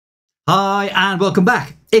Hi and welcome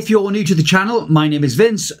back. If you're new to the channel, my name is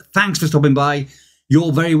Vince. Thanks for stopping by.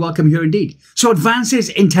 You're very welcome here indeed. So advances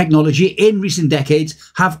in technology in recent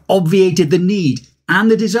decades have obviated the need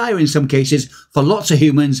and the desire in some cases for lots of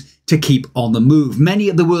humans to keep on the move. Many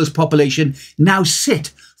of the world's population now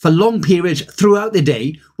sit for long periods throughout the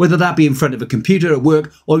day, whether that be in front of a computer at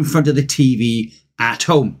work or in front of the TV at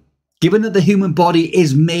home. Given that the human body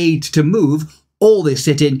is made to move, all this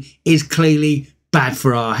sitting is clearly bad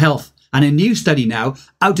for our health. And a new study now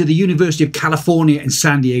out of the University of California in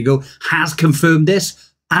San Diego has confirmed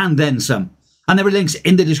this and then some. And there are links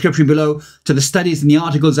in the description below to the studies and the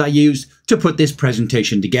articles I used to put this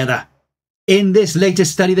presentation together. In this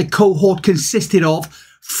latest study, the cohort consisted of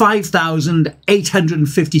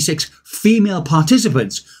 5,856 female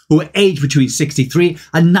participants who were aged between 63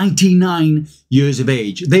 and 99 years of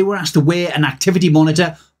age. They were asked to wear an activity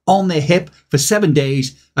monitor on their hip for 7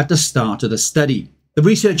 days at the start of the study. The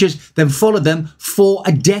researchers then followed them for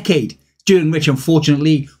a decade, during which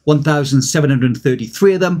unfortunately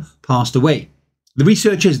 1,733 of them passed away. The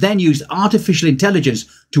researchers then used artificial intelligence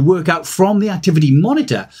to work out from the activity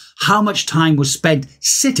monitor how much time was spent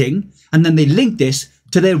sitting, and then they linked this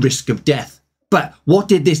to their risk of death. But what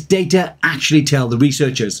did this data actually tell the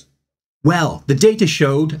researchers? Well, the data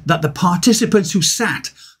showed that the participants who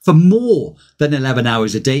sat for more than 11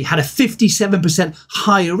 hours a day had a 57%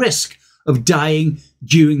 higher risk of dying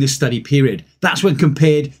during the study period. That's when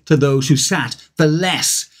compared to those who sat for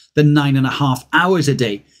less than 9.5 hours a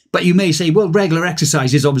day. But you may say, well, regular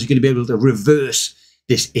exercise is obviously going to be able to reverse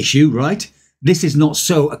this issue, right? This is not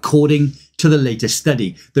so according to the latest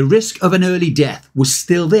study. The risk of an early death was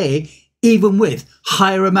still there, even with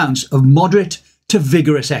higher amounts of moderate to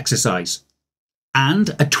vigorous exercise.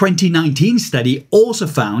 And a 2019 study also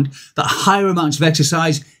found that higher amounts of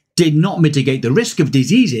exercise did not mitigate the risk of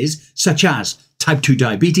diseases such as type 2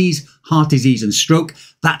 diabetes, heart disease and stroke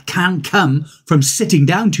that can come from sitting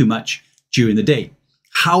down too much during the day.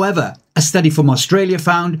 However, a study from Australia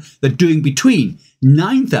found that doing between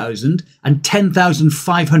 9,000 and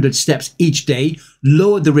 10,500 steps each day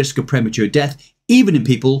lowered the risk of premature death, even in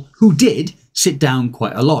people who did sit down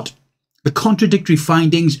quite a lot. The contradictory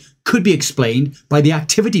findings could be explained by the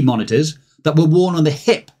activity monitors that were worn on the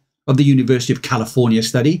hip of the University of California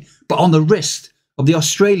study, but on the wrist of the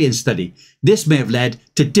Australian study. This may have led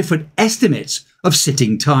to different estimates of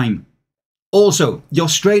sitting time. Also, the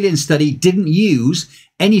Australian study didn't use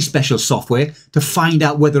any special software to find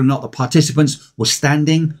out whether or not the participants were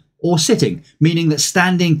standing or sitting, meaning that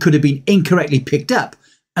standing could have been incorrectly picked up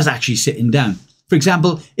as actually sitting down. For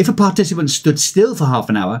example, if a participant stood still for half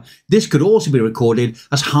an hour, this could also be recorded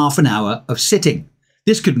as half an hour of sitting.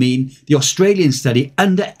 This could mean the Australian study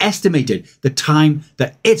underestimated the time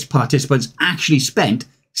that its participants actually spent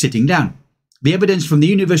sitting down. The evidence from the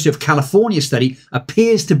University of California study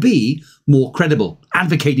appears to be more credible,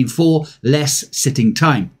 advocating for less sitting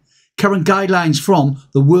time. Current guidelines from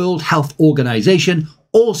the World Health Organization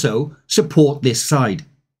also support this side.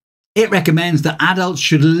 It recommends that adults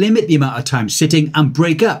should limit the amount of time sitting and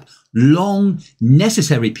break up long,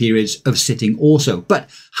 necessary periods of sitting also. But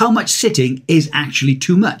how much sitting is actually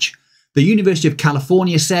too much? The University of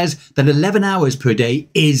California says that 11 hours per day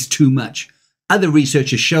is too much. Other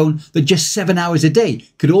research has shown that just 7 hours a day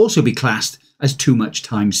could also be classed as too much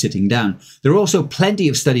time sitting down. There are also plenty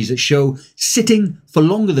of studies that show sitting for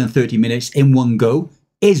longer than 30 minutes in one go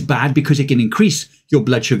is bad because it can increase your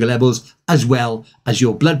blood sugar levels as well as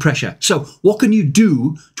your blood pressure. So what can you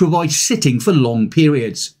do to avoid sitting for long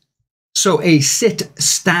periods? So a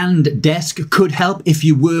sit-stand desk could help if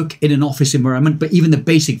you work in an office environment, but even the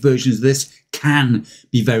basic versions of this can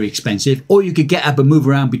be very expensive. Or you could get up and move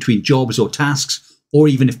around between jobs or tasks, or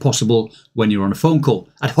even if possible, when you're on a phone call.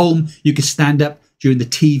 At home, you could stand up during the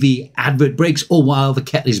TV advert breaks or while the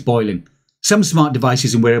kettle is boiling. Some smart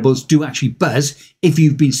devices and wearables do actually buzz if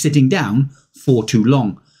you've been sitting down for too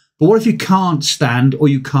long. But what if you can't stand or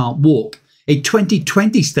you can't walk? A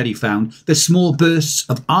 2020 study found that small bursts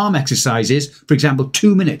of arm exercises, for example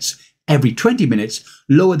 2 minutes every 20 minutes,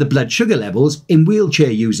 lower the blood sugar levels in wheelchair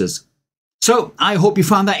users. So I hope you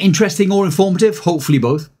found that interesting or informative, hopefully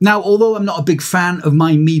both. Now, although I'm not a big fan of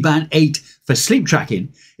my Mi Band 8 for sleep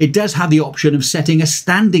tracking, it does have the option of setting a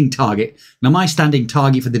standing target. Now, my standing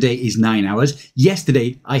target for the day is 9 hours.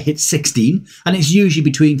 Yesterday, I hit 16, and it's usually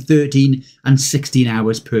between 13 and 16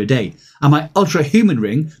 hours per day. And my Ultra Human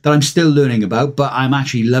Ring, that I'm still learning about, but I'm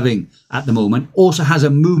actually loving at the moment, also has a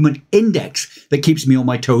movement index that keeps me on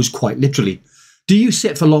my toes quite literally. Do you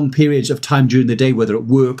sit for long periods of time during the day, whether at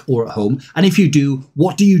work or at home? And if you do,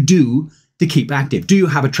 what do you do to keep active? Do you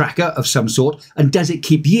have a tracker of some sort? And does it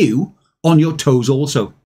keep you on your toes also?